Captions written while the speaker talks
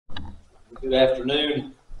Good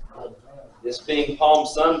afternoon. This being Palm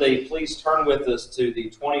Sunday, please turn with us to the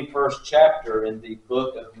 21st chapter in the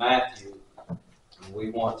book of Matthew. We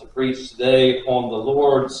want to preach today upon the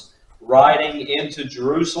Lord's riding into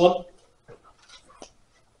Jerusalem.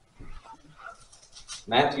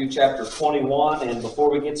 Matthew chapter 21, and before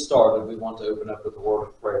we get started, we want to open up with a word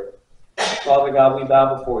of prayer. Father God, we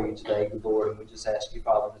bow before you today, good Lord, and we just ask you,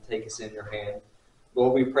 Father, to take us in your hand.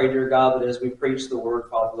 Lord, we pray, dear God, that as we preach the word,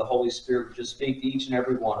 Father, the Holy Spirit would just speak to each and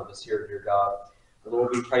every one of us here, dear God.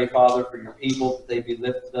 Lord, we pray, Father, for your people, that they be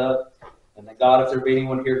lifted up. And that, God, if there be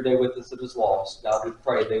anyone here today with us that is lost, God, we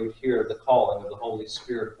pray they would hear the calling of the Holy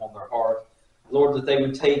Spirit upon their heart. Lord, that they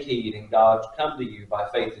would take heed and, God, come to you by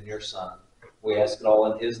faith in your Son. We ask it all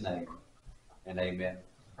in his name, and amen.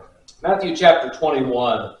 Matthew chapter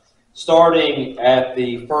 21, starting at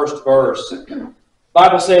the first verse.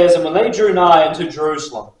 Bible says, "And when they drew nigh unto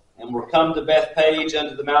Jerusalem, and were come to Bethpage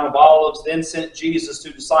unto the Mount of Olives, then sent Jesus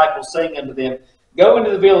two disciples, saying unto them, Go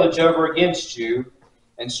into the village over against you,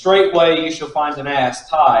 and straightway ye shall find an ass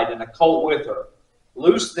tied, and a colt with her.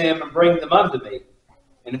 Loose them, and bring them unto me.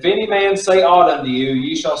 And if any man say aught unto you,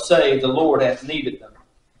 ye shall say, The Lord hath needed them.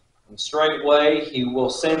 And straightway he will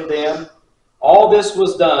send them. All this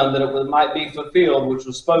was done, that it might be fulfilled, which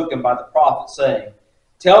was spoken by the prophet, saying,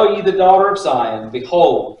 Tell ye the daughter of Zion,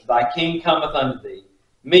 Behold, thy king cometh unto thee,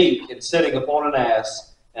 meek and sitting upon an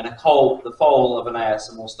ass, and a colt, the foal of an ass."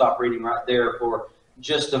 And we'll stop reading right there for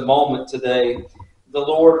just a moment today. The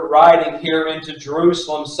Lord riding here into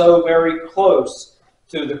Jerusalem so very close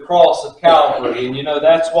to the cross of Calvary. And you know,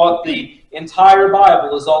 that's what the entire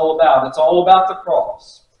Bible is all about. It's all about the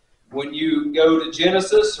cross. When you go to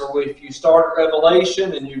Genesis, or if you start at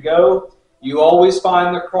Revelation and you always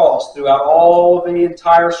find the cross throughout all of the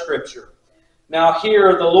entire Scripture. Now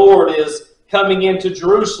here the Lord is coming into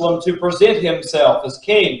Jerusalem to present himself as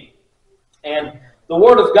king. And the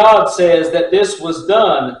Word of God says that this was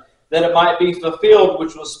done, that it might be fulfilled,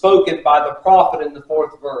 which was spoken by the prophet in the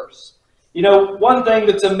 4th verse. You know, one thing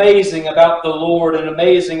that's amazing about the Lord and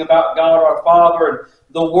amazing about God our Father and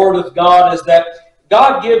the Word of God is that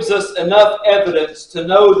God gives us enough evidence to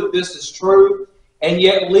know that this is true, and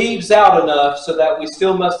yet leaves out enough so that we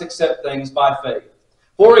still must accept things by faith.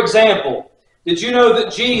 For example, did you know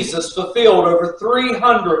that Jesus fulfilled over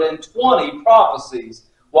 320 prophecies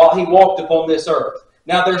while he walked upon this earth?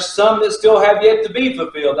 Now there's some that still have yet to be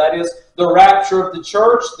fulfilled. That is the rapture of the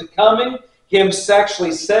church, the coming, him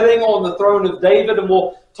actually sitting on the throne of David, and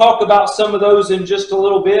we'll talk about some of those in just a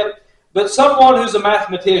little bit. But someone who's a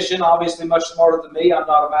mathematician, obviously much smarter than me, I'm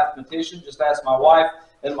not a mathematician, just ask my wife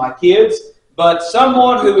and my kids, but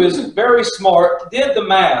someone who is very smart did the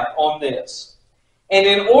math on this. And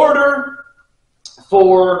in order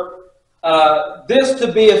for this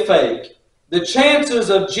to be a fake, the chances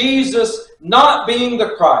of Jesus not being the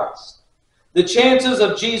Christ, the chances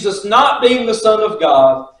of Jesus not being the Son of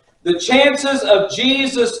God, the chances of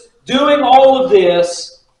Jesus doing all of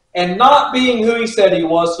this and not being who he said he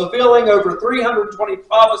was, fulfilling over 320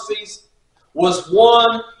 prophecies, was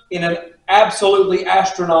one in an absolutely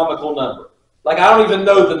astronomical number. Like, I don't even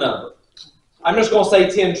know the number. I'm just going to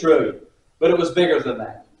say 10 trillion. But it was bigger than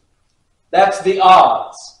that. That's the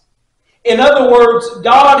odds. In other words,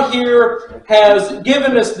 God here has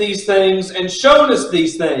given us these things and shown us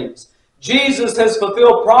these things. Jesus has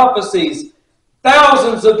fulfilled prophecies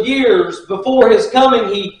thousands of years before his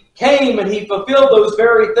coming. He came and he fulfilled those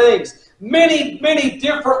very things. Many, many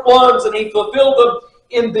different ones, and he fulfilled them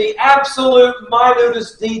in the absolute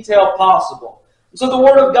minutest detail possible. So the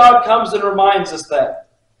Word of God comes and reminds us that.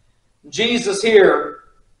 Jesus here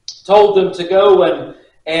told them to go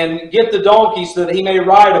and get the donkey so that he may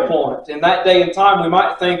ride upon it. In that day and time, we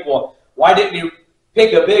might think, well, why didn't he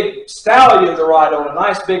pick a big stallion to ride on, a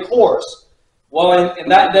nice big horse? Well, in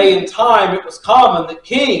that day and time, it was common that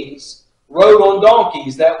kings rode on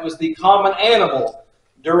donkeys. That was the common animal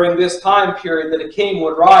during this time period that a king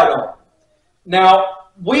would ride on. Now,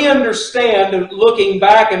 we understand, and looking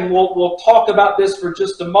back, and we'll talk about this for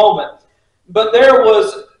just a moment, but there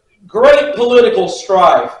was great political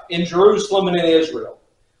strife in Jerusalem and in Israel.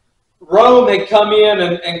 Rome had come in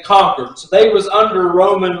and conquered, so they was under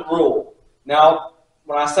Roman rule. Now,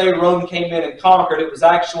 when I say Rome came in and conquered, it was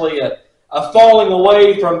actually a falling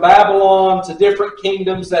away from Babylon to different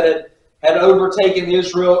kingdoms that had overtaken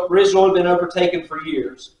Israel. Israel had been overtaken for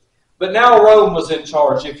years. But now Rome was in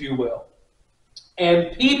charge, if you will.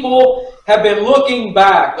 And people have been looking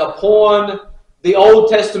back upon the Old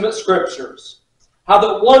Testament Scriptures, how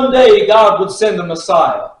that one day God would send the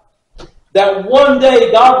Messiah. That one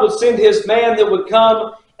day God would send his man that would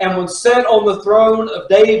come and would sit on the throne of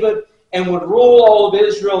David, and would rule all of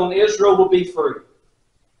Israel, and Israel would be free.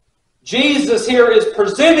 Jesus here is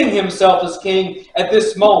presenting himself as king at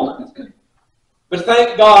this moment. But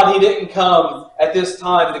thank God he didn't come at this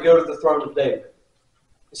time to go to the throne of David.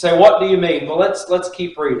 You say, what do you mean? Well, let's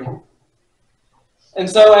keep reading. And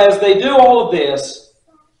so as they do all of this,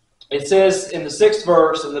 it says in the 6th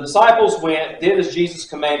verse, and the disciples went, did as Jesus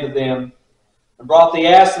commanded them, and brought the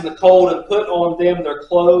ass and the colt, and put on them their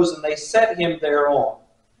clothes, and they set him thereon.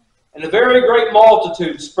 And a very great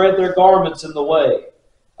multitude spread their garments in the way.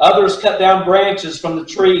 Others cut down branches from the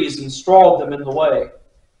trees and strawed them in the way.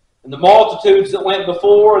 And the multitudes that went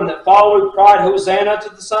before and that followed cried, Hosanna to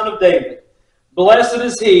the Son of David. Blessed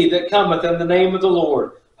is he that cometh in the name of the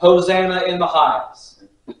Lord. Hosanna in the highest.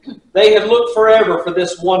 They had looked forever for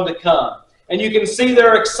this one to come. And you can see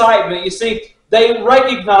their excitement. You see, they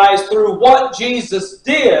recognized through what Jesus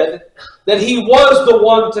did that he was the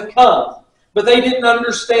one to come. But they didn't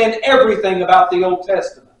understand everything about the Old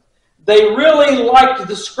Testament. They really liked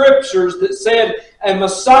the scriptures that said a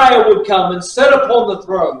Messiah would come and sit upon the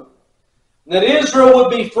throne. That Israel would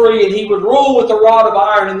be free and he would rule with a rod of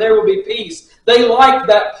iron and there would be peace. They liked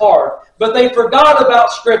that part. But they forgot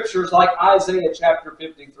about scriptures like Isaiah chapter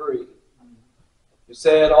 53. Who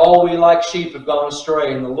said, all we like sheep have gone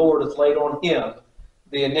astray, and the Lord hath laid on him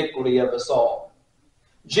the iniquity of us all.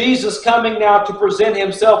 Jesus coming now to present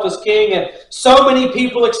himself as king, and so many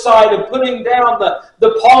people excited, putting down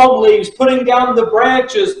the palm leaves, putting down the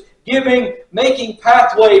branches, making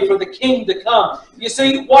pathway for the king to come. You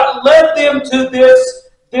see, what led them to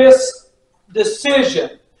this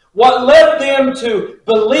decision, what led them to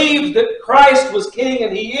believe that Christ was king,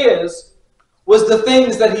 and he is, was the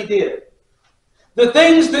things that he did. The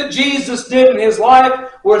things that Jesus did in his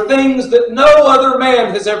life were things that no other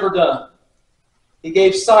man has ever done. He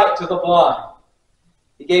gave sight to the blind.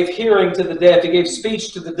 He gave hearing to the deaf. He gave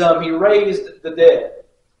speech to the dumb. He raised the dead.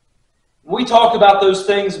 We talk about those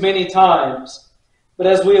things many times, but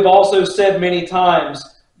as we have also said many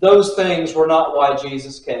times, those things were not why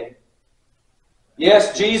Jesus came.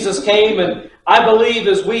 Yes, Jesus came, and I believe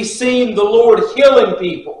as we seen the Lord healing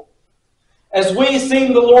people, as we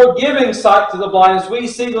seen the Lord giving sight to the blind, as we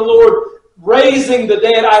see the Lord raising the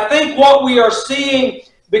dead, I think what we are seeing,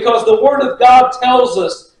 because the Word of God tells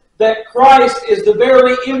us that Christ is the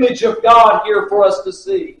very image of God here for us to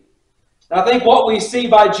see. And I think what we see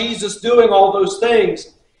by Jesus doing all those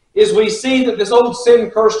things is we see that this old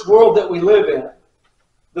sin-cursed world that we live in,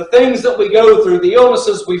 the things that we go through, the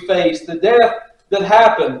illnesses we face, the death that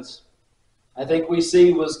happens, I think we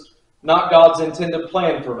see was not God's intended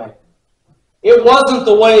plan for man. It wasn't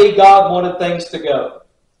the way God wanted things to go.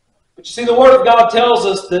 But you see, the Word of God tells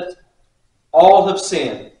us that all have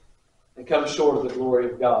sinned and come short of the glory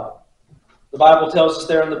of God. The Bible tells us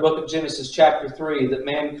there in the book of Genesis chapter 3 that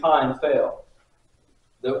mankind fell.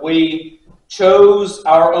 That we chose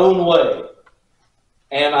our own way.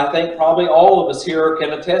 And I think probably all of us here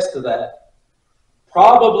can attest to that.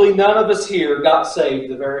 Probably none of us here got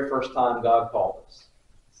saved the very first time God called us.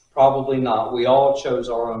 Probably not. We all chose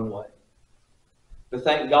our own way. But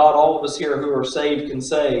thank God all of us here who are saved can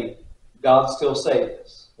say, God still saved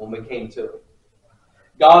us when we came to Him.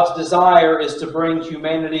 God's desire is to bring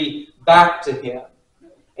humanity back to Him.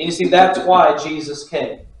 And you see, that's why Jesus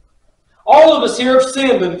came. All of us here have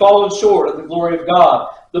sinned and fallen short of the glory of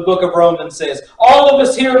God, the book of Romans says. All of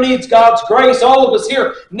us here needs God's grace. All of us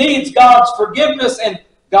here needs God's forgiveness, and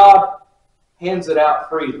God hands it out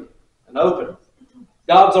freely and openly.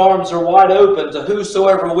 God's arms are wide open to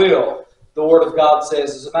whosoever will, the Word of God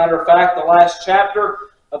says. As a matter of fact, the last chapter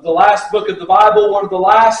of the last book of the Bible, one of the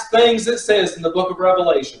last things it says in the book of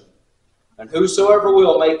Revelation, and whosoever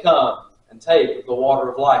will may come and take the water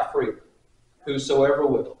of life freely. Whosoever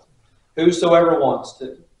will. Whosoever wants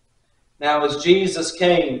to. Now, as Jesus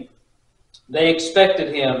came, they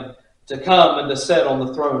expected Him to come and to sit on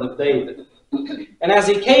the throne of David. And as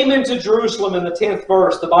He came into Jerusalem in the 10th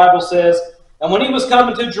verse, the Bible says, and when He was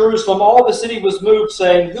coming to Jerusalem, all the city was moved,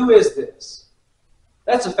 saying, who is this?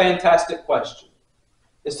 That's a fantastic question.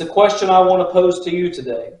 It's the question I want to pose to you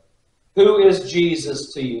today. Who is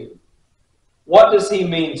Jesus to you? What does He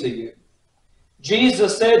mean to you?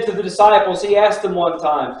 Jesus said to the disciples, He asked them one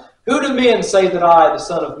time, who do men say that I, the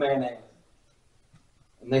Son of Man, am?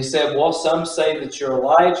 And they said, well, some say that you're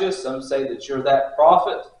Elijah, some say that you're that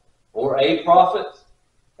prophet, or a prophet.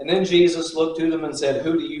 And then Jesus looked to them and said,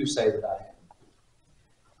 who do you say that I am?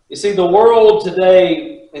 You see, the world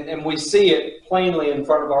today, and we see it plainly in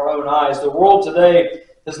front of our own eyes, the world today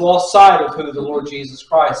has lost sight of who the Lord Jesus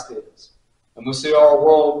Christ is. And we see our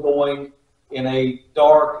world going in a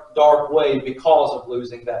dark, dark way because of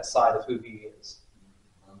losing that sight of who He is.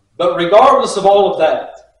 But regardless of all of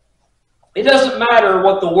that, it doesn't matter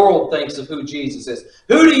what the world thinks of who Jesus is.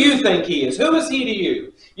 Who do you think He is? Who is He to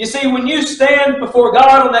you? You see, when you stand before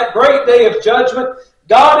God on that great day of judgment,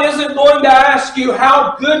 God isn't going to ask you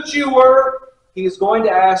how good you were. He is going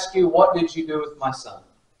to ask you, what did you do with my son?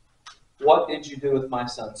 What did you do with my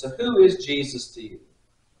son? So who is Jesus to you?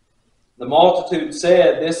 The multitude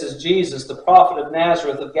said, this is Jesus, the prophet of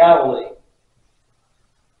Nazareth of Galilee.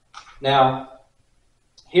 Now,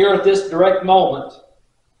 here at this direct moment,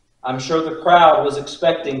 I'm sure the crowd was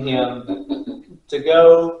expecting Him to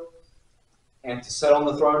go and to sit on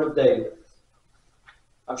the throne of David.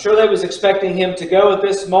 I'm sure they was expecting Him to go at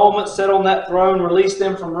this moment, sit on that throne, release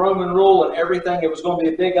them from Roman rule and everything. It was going to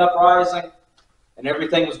be a big uprising, and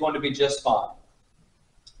everything was going to be just fine.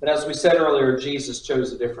 But as we said earlier, Jesus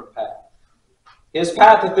chose a different path. His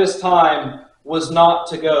path at this time was not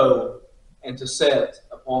to go and to sit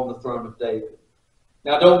upon the throne of David.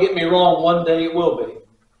 Now, don't get me wrong, one day it will be.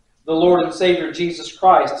 The Lord and Savior Jesus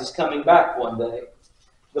Christ is coming back one day.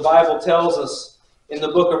 The Bible tells us in the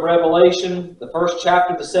book of Revelation, the 1st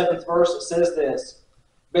chapter, the 7th verse, it says this,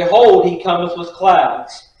 Behold, He cometh with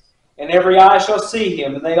clouds, and every eye shall see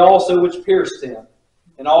Him, and they also which pierced Him,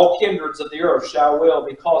 and all kindreds of the earth shall wail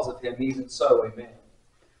because of Him, even so, amen.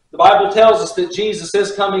 The Bible tells us that Jesus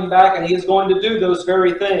is coming back, and He is going to do those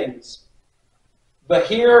very things. But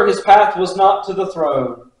here His path was not to the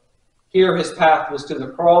throne. Here His path was to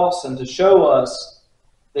the cross, and to show us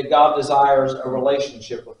that God desires a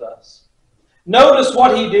relationship with us. Notice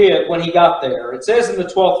what He did when He got there. It says in the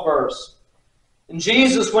 12th verse, And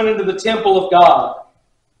Jesus went into the temple of God,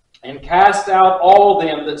 and cast out all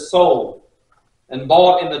them that sold, and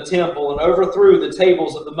bought in the temple, and overthrew the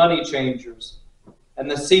tables of the money changers,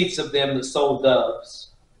 and the seats of them that sold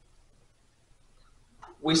doves.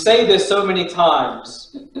 We say this so many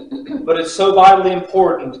times, but it's so vitally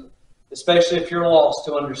important, especially if you're lost,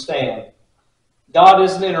 to understand. God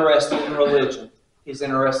isn't interested in religion. He's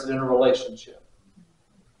interested in a relationship.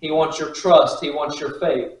 He wants your trust. He wants your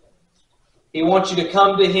faith. He wants you to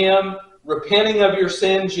come to Him, repenting of your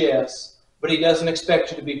sins, yes, but He doesn't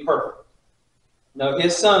expect you to be perfect. No,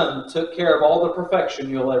 His Son took care of all the perfection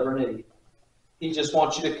you'll ever need. He just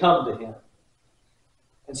wants you to come to Him.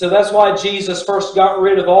 And so that's why Jesus first got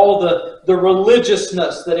rid of all the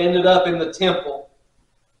religiousness that ended up in the temple.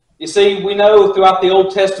 You see, we know throughout the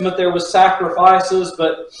Old Testament there was sacrifices,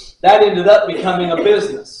 but that ended up becoming a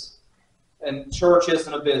business. And church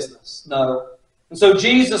isn't a business, no. And so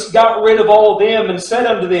Jesus got rid of all of them and said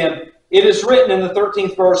unto them, It is written in the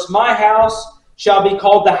 13th verse, My house shall be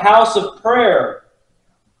called the house of prayer,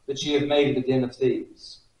 but ye have made it a den of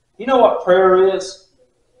thieves. You know what prayer is?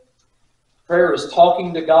 Prayer is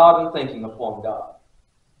talking to God and thinking upon God.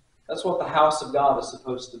 That's what the house of God is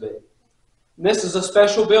supposed to be. And this is a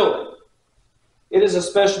special building. It is a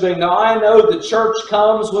special building. Now, I know the church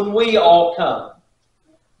comes when we all come.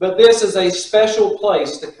 But this is a special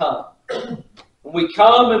place to come. When we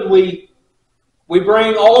come and we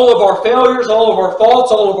bring all of our failures, all of our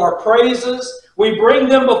faults, all of our praises. We bring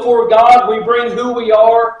them before God. We bring who we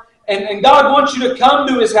are. And God wants you to come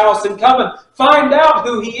to His house and come and find out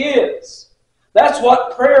who He is. That's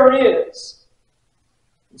what prayer is.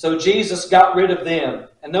 And so Jesus got rid of them.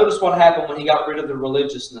 And notice what happened when He got rid of the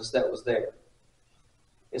religiousness that was there.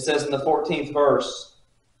 It says in the 14th verse,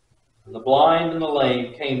 And the blind and the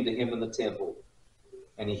lame came to Him in the temple,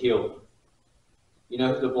 and He healed them. You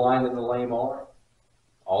know who the blind and the lame are?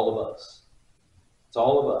 All of us. It's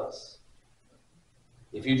all of us.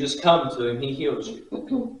 If you just come to Him, He heals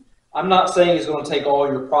you. I'm not saying He's going to take all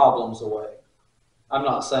your problems away. I'm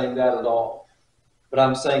not saying that at all. But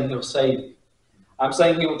I'm saying He'll save you. I'm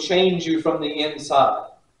saying He'll change you from the inside.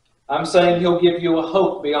 I'm saying He'll give you a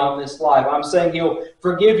hope beyond this life. I'm saying He'll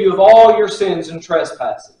forgive you of all your sins and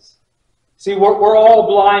trespasses. See, we're all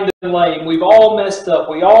blind and lame. We've all messed up.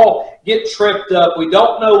 We all get tripped up. We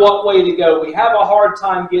don't know what way to go. We have a hard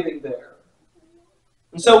time getting there.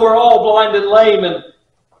 And so we're all blind and lame, and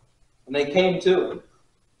they came to Him.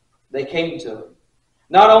 They came to Him.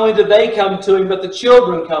 Not only did they come to Him, but the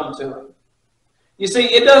children come to Him. You see,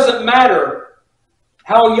 it doesn't matter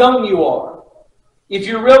how young you are. If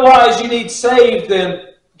you realize you need saved,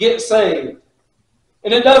 then get saved.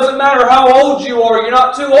 And it doesn't matter how old you are. You're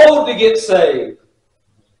not too old to get saved.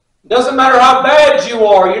 It doesn't matter how bad you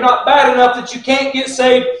are. You're not bad enough that you can't get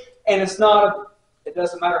saved. And it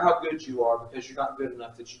doesn't matter how good you are, because you're not good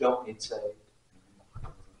enough that you don't need saved.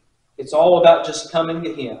 It's all about just coming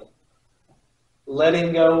to Him.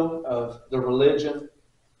 Letting go of the religion.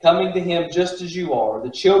 Coming to Him just as you are. The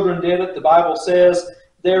children did it. The Bible says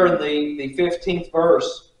there in the 15th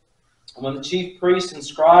verse, And when the chief priests and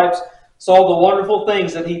scribes saw the wonderful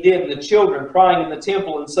things that he did, and the children crying in the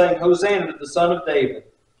temple and saying, Hosanna to the Son of David,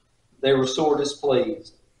 they were sore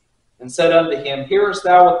displeased, and said unto him, Hearest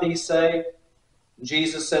thou what these say? And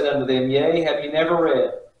Jesus said unto them, Yea, have ye never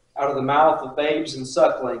read, out of the mouth of babes and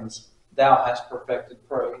sucklings thou hast perfected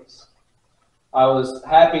praise? I was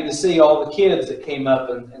happy to see all the kids that came up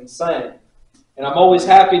and sang. And I'm always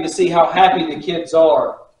happy to see how happy the kids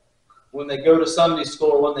are when they go to Sunday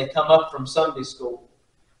school or when they come up from Sunday school.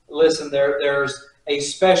 Listen, there's a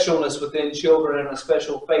specialness within children and a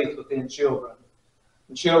special faith within children.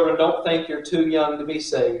 And children, don't think you're too young to be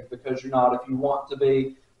saved, because you're not. If you want to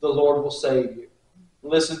be, the Lord will save you.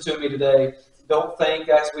 Listen to me today. Don't think,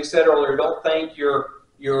 as we said earlier, don't think you're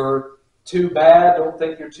too bad. Don't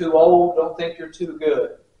think you're too old. Don't think you're too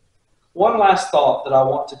good. One last thought that I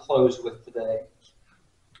want to close with today.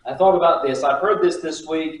 I thought about this. I've heard this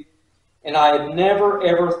week, and I had never,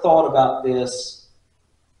 ever thought about this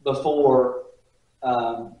before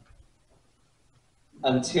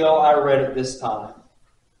until I read it this time.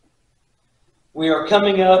 We are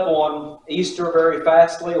coming up on Easter very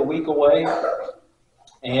fastly, a week away.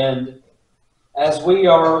 And as we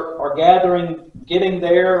are gathering, getting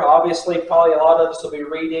there, obviously probably a lot of us will be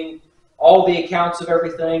reading all the accounts of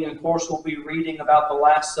everything. And of course, we'll be reading about the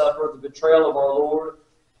Last Supper, the betrayal of our Lord.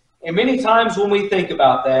 And many times when we think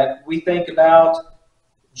about that, we think about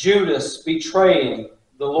Judas betraying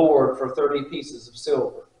the Lord for 30 pieces of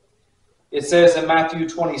silver. It says in Matthew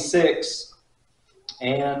 26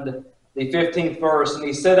 and the 15th verse, And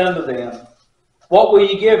he said unto them, What will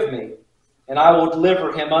ye give me? And I will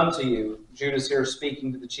deliver him unto you. Judas here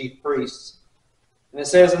speaking to the chief priests. And it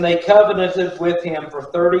says, And they covenanted with him for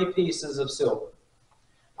 30 pieces of silver.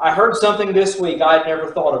 I heard something this week I had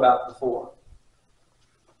never thought about before.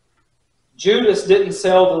 Judas didn't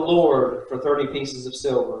sell the Lord for 30 pieces of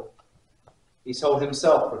silver. He sold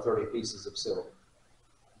himself for 30 pieces of silver.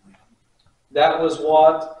 That was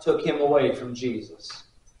what took him away from Jesus.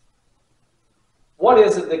 What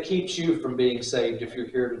is it that keeps you from being saved if you're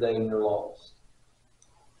here today and you're lost?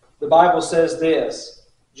 The Bible says this.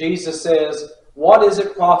 Jesus says, What is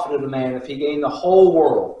it profited a man if he gain the whole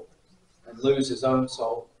world and lose his own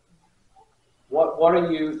soul? What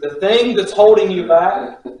are you, the thing that's holding you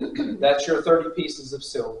back, that's your 30 pieces of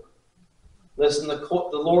silver. Listen, the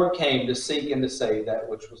Lord came to seek and to save that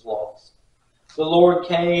which was lost. The Lord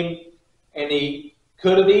came, and he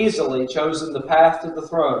could have easily chosen the path to the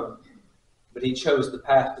throne, but he chose the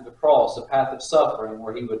path to the cross, the path of suffering,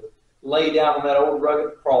 where he would lay down on that old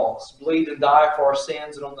rugged cross, bleed and die for our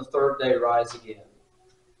sins, and on the third day rise again.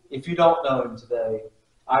 If you don't know him today,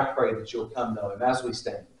 I pray that you'll come know him as we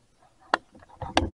stand.